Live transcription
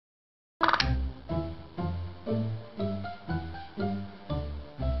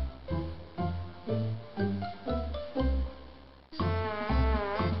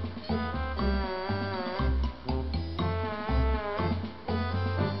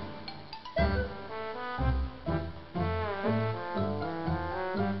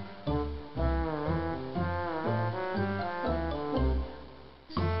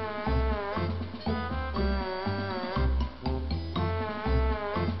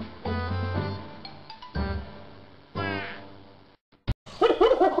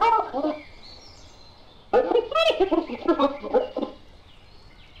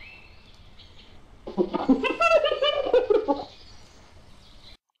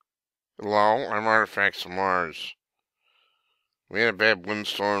Hello, I'm Artifacts of Mars. We had a bad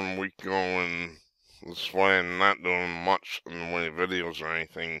windstorm a week ago, and that's why I'm not doing much in the way of videos or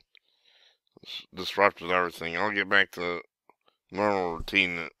anything. It's disrupted everything. I'll get back to normal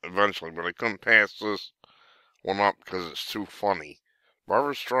routine eventually, but I couldn't pass this one up because it's too funny.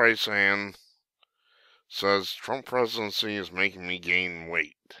 Barbra Streisand says Trump presidency is making me gain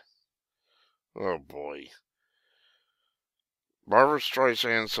weight. Oh boy. Barbra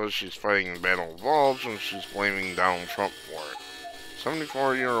Streisand says she's fighting the battle of bulge and she's blaming Donald Trump for it.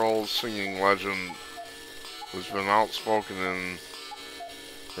 74-year-old singing legend who's been outspoken in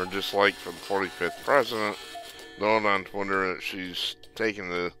her dislike for the 45th president noted on Twitter that she's taken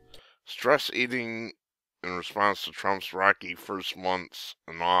to stress eating in response to Trump's rocky first months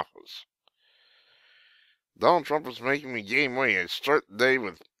in office. Donald Trump is making me gain weight. I start the day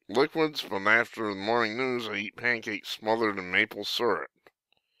with liquids, but after the morning news, I eat pancakes smothered in maple syrup.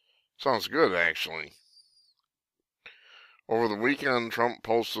 Sounds good, actually. Over the weekend, Trump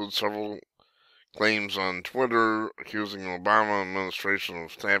posted several claims on Twitter accusing the Obama administration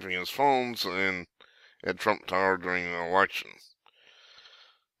of tapping his phones at Trump Tower during the election.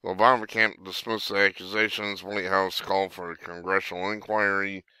 The Obama camp dismissed the accusations. White House called for a congressional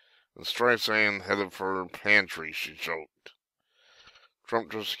inquiry, and Streisand headed for her pantry, she joked.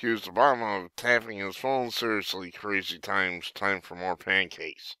 Trump just accused Obama of tapping his phone. Seriously, crazy times. Time for more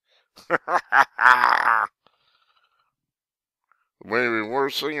pancakes. The Baby War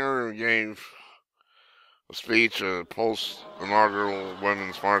singer gave a speech at a post-inaugural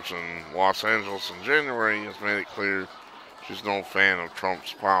Women's March in Los Angeles in January has made it clear she's no fan of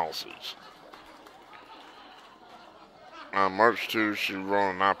Trump's policies. On March 2, she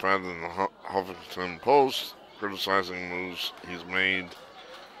wrote an op-ed in the Huffington Post criticizing moves he's made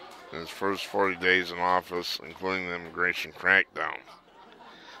in his first 40 days in office, including the immigration crackdown.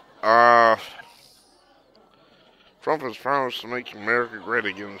 Trump has promised to make America great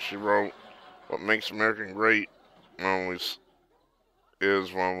again, she wrote. What makes America great when we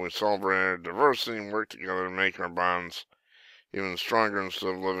celebrate our diversity and work together to make our bonds even stronger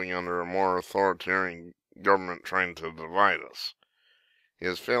instead of living under a more authoritarian government trying to divide us. He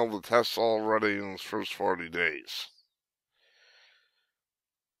has failed the test already in his first 40 days.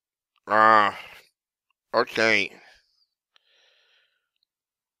 Okay.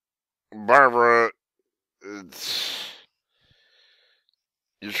 Barbara,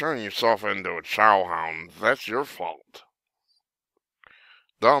 you're turning yourself into a chowhound. That's your fault.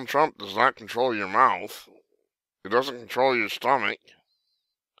 Donald Trump does not control your mouth. He doesn't control your stomach.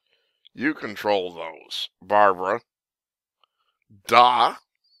 You control those, Barbara. Duh.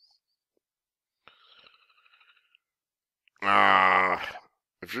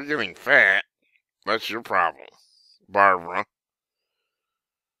 If you're getting fat, that's your problem, Barbara.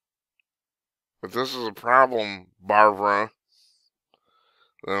 If this is a problem, Barbara,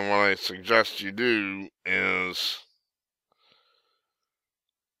 then what I suggest you do is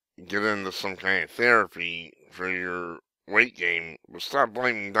get into some kind of therapy for your weight gain, but stop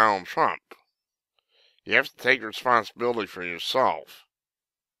blaming Donald Trump. You have to take responsibility for yourself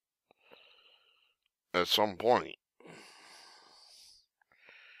at some point,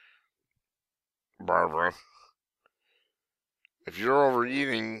 Barbara. If you're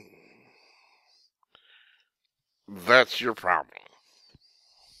overeating, that's your problem.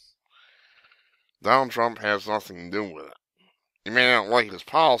 Donald Trump has nothing to do with it. You may not like his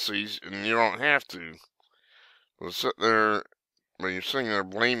policies, and you don't have to. But you're sitting there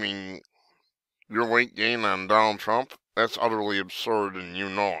blaming your weight gain on Donald Trump. That's utterly absurd, and you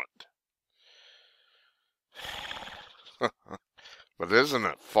know it. But isn't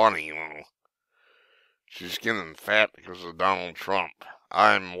it funny, She's getting fat because of Donald Trump.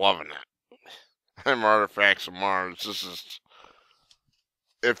 I'm loving it. I'm Artifacts of Mars. This is,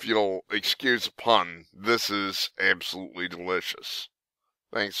 if you'll excuse a pun, this is absolutely delicious.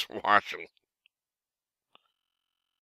 Thanks for watching.